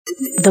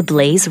The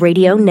Blaze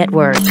Radio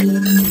Network.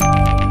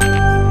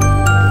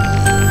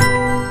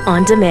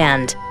 On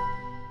demand.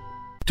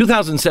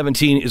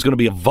 2017 is going to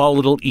be a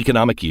volatile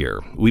economic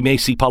year. We may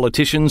see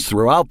politicians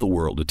throughout the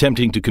world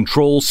attempting to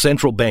control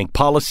central bank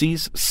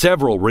policies.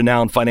 Several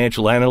renowned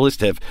financial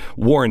analysts have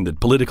warned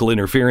that political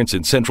interference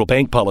in central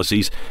bank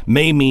policies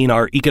may mean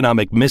our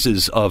economic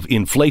misses of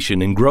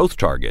inflation and growth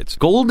targets.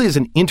 Gold is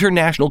an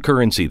international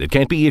currency that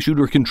can't be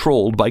issued or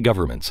controlled by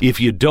governments. If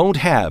you don't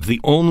have the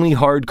only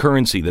hard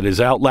currency that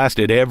has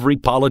outlasted every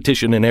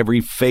politician and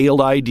every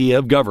failed idea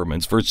of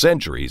governments for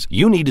centuries,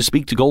 you need to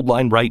speak to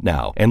Goldline right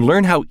now and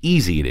learn how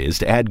easy it is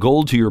to add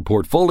gold to your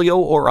portfolio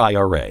or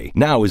IRA.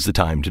 Now is the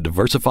time to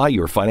diversify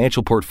your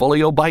financial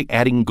portfolio by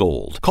adding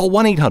gold. Call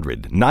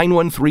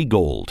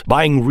 1-800-913-GOLD.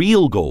 Buying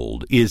real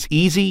gold is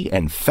easy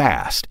and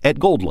fast at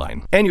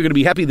Goldline. And you're going to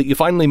be happy that you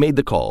finally made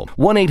the call.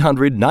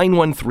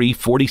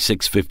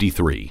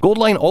 1-800-913-4653.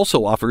 Goldline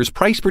also offers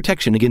price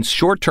protection against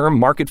short-term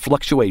market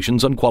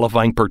fluctuations on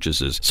qualifying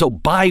purchases. So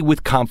buy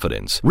with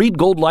confidence. Read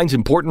Goldline's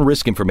important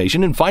risk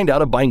information and find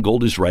out if buying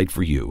gold is right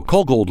for you.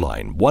 Call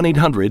Goldline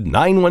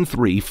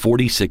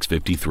 1-800-913-4653.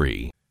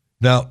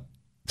 Now,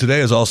 today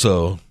is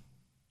also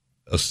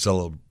a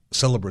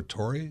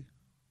celebratory,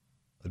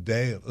 a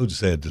day. I would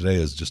say today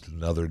is just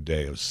another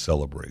day of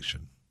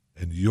celebration,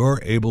 and you're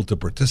able to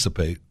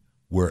participate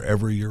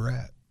wherever you're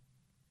at.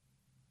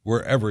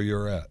 Wherever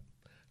you're at.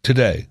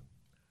 Today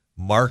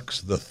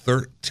marks the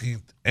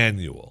 13th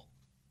annual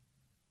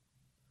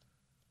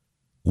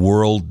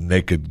World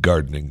Naked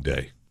Gardening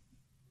Day.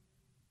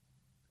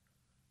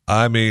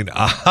 I mean,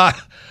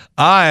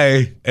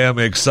 I am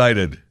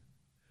excited.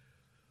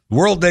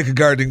 World Naked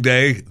Gardening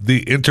Day,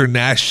 the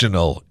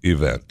international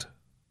event,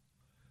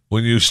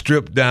 when you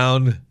strip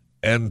down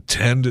and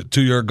tend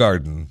to your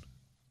garden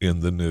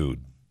in the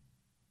nude.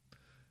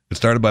 It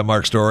started by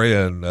Mark Story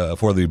and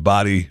for the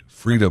Body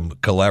Freedom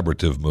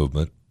Collaborative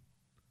Movement.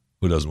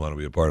 Who doesn't want to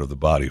be a part of the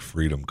Body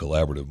Freedom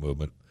Collaborative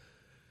Movement?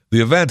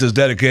 The event is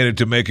dedicated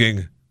to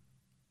making,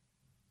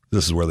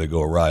 this is where they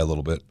go awry a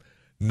little bit,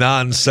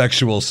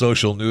 non-sexual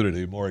social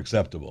nudity more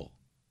acceptable.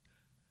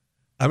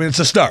 I mean, it's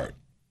a start.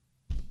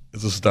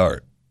 It's a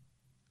start.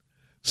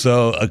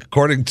 So,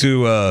 according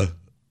to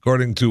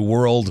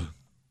World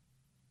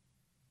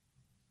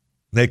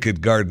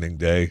Naked Gardening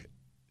Day,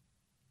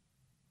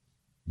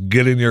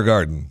 get in your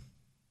garden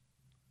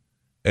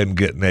and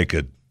get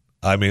naked.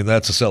 I mean,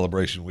 that's a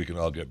celebration we can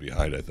all get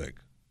behind, I think.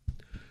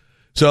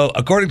 So,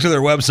 according to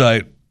their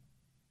website,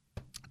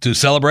 to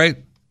celebrate,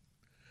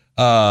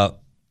 find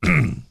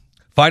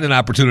an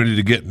opportunity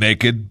to get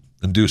naked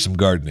and do some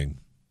gardening.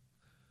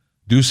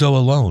 Do so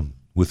alone,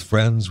 with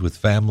friends, with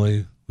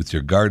family, with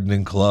your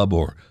gardening club,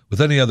 or with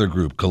any other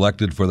group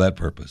collected for that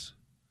purpose.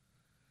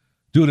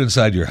 Do it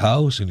inside your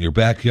house, in your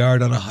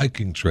backyard, on a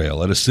hiking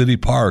trail, at a city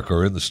park,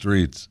 or in the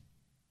streets.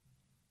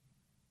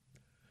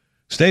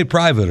 Stay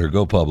private or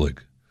go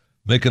public.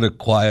 Make it a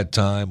quiet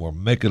time or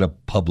make it a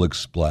public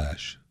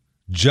splash.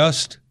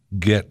 Just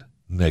get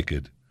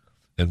naked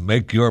and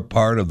make your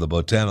part of the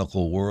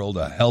botanical world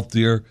a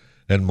healthier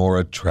and more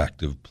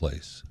attractive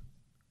place.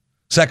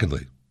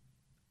 Secondly,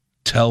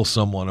 tell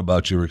someone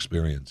about your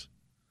experience.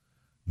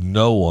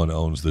 No one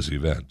owns this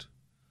event.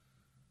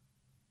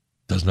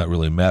 Does not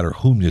really matter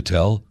whom you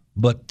tell,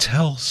 but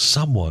tell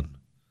someone.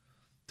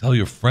 Tell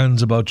your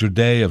friends about your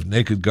day of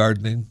naked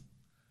gardening.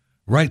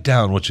 Write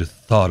down what you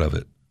thought of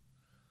it.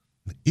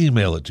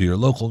 Email it to your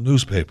local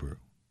newspaper.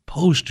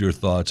 Post your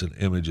thoughts and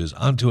images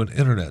onto an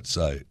internet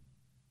site.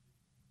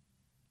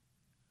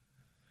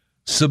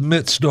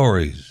 Submit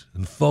stories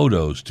and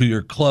photos to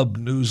your club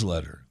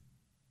newsletter.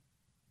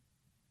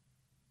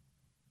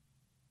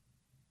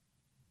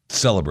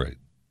 Celebrate.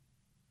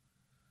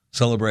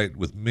 Celebrate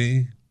with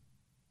me,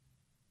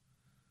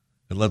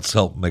 and let's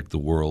help make the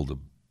world a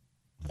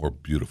more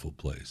beautiful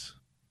place.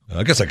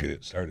 I guess I could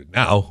get started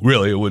now.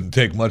 Really, it wouldn't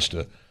take much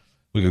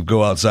we could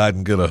go outside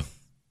and get a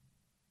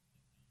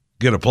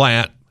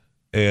plant.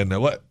 And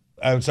what?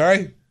 I'm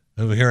sorry?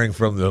 I'm hearing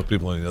from the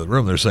people in the other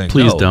room. They're saying,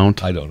 please no,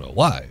 don't. I don't know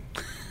why.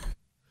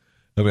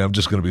 I mean, I'm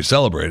just going to be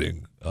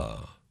celebrating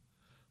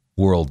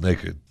World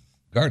Naked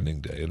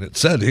Gardening Day. And it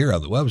said here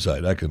on the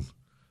website, I can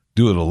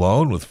do it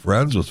alone, with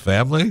friends, with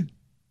family,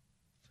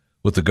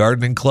 with the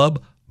gardening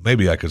club.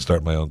 Maybe I could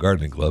start my own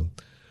gardening club.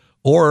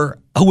 Or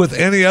with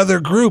any other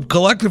group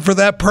collected for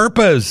that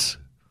purpose.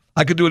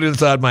 I could do it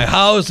inside my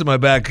house, in my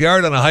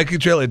backyard, on a hiking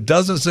trail. It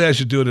doesn't say I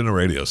should do it in a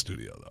radio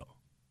studio, though.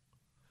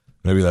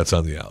 Maybe that's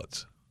on the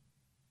outs.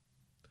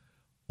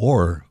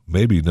 Or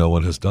maybe no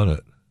one has done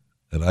it,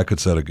 and I could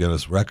set a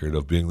Guinness record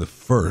of being the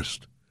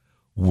first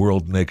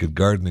world naked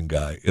gardening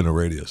guy in a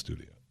radio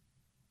studio.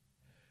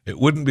 It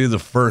wouldn't be the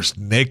first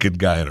naked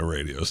guy in a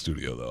radio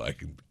studio, though.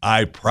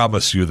 I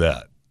promise you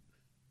that.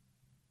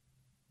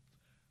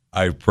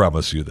 I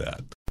promise you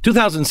that.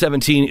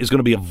 2017 is going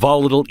to be a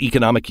volatile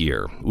economic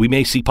year. We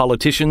may see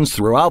politicians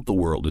throughout the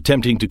world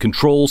attempting to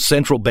control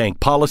central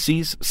bank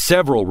policies.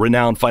 Several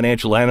renowned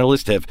financial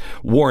analysts have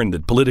warned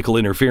that political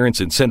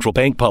interference in central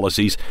bank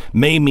policies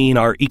may mean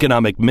our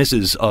economic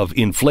misses of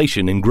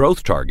inflation and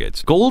growth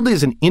targets. Gold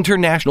is an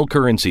international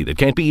currency that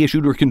can't be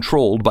issued or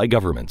controlled by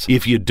governments.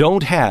 If you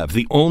don't have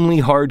the only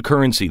hard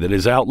currency that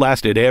has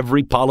outlasted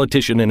every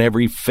politician and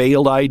every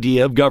failed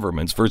idea of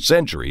governments for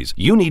centuries,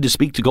 you need to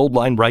speak to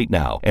Goldline right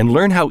now and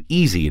learn how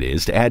easy it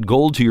is to add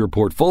gold to your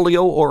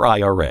portfolio or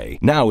IRA.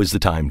 Now is the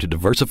time to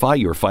diversify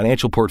your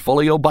financial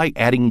portfolio by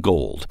adding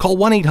gold. Call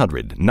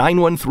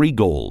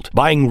 1-800-913-GOLD.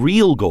 Buying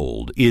real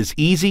gold is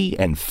easy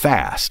and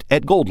fast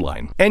at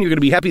Goldline. And you're going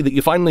to be happy that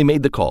you finally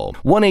made the call.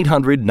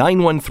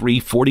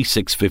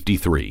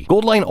 1-800-913-4653.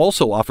 Goldline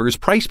also offers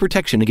price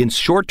protection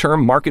against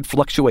short-term market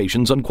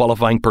fluctuations on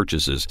qualifying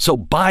purchases. So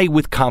buy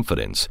with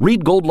confidence.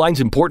 Read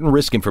Goldline's important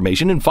risk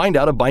information and find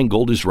out if buying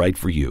gold is right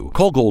for you.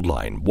 Call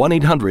Goldline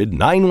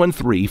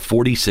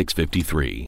 1-800-913-4653.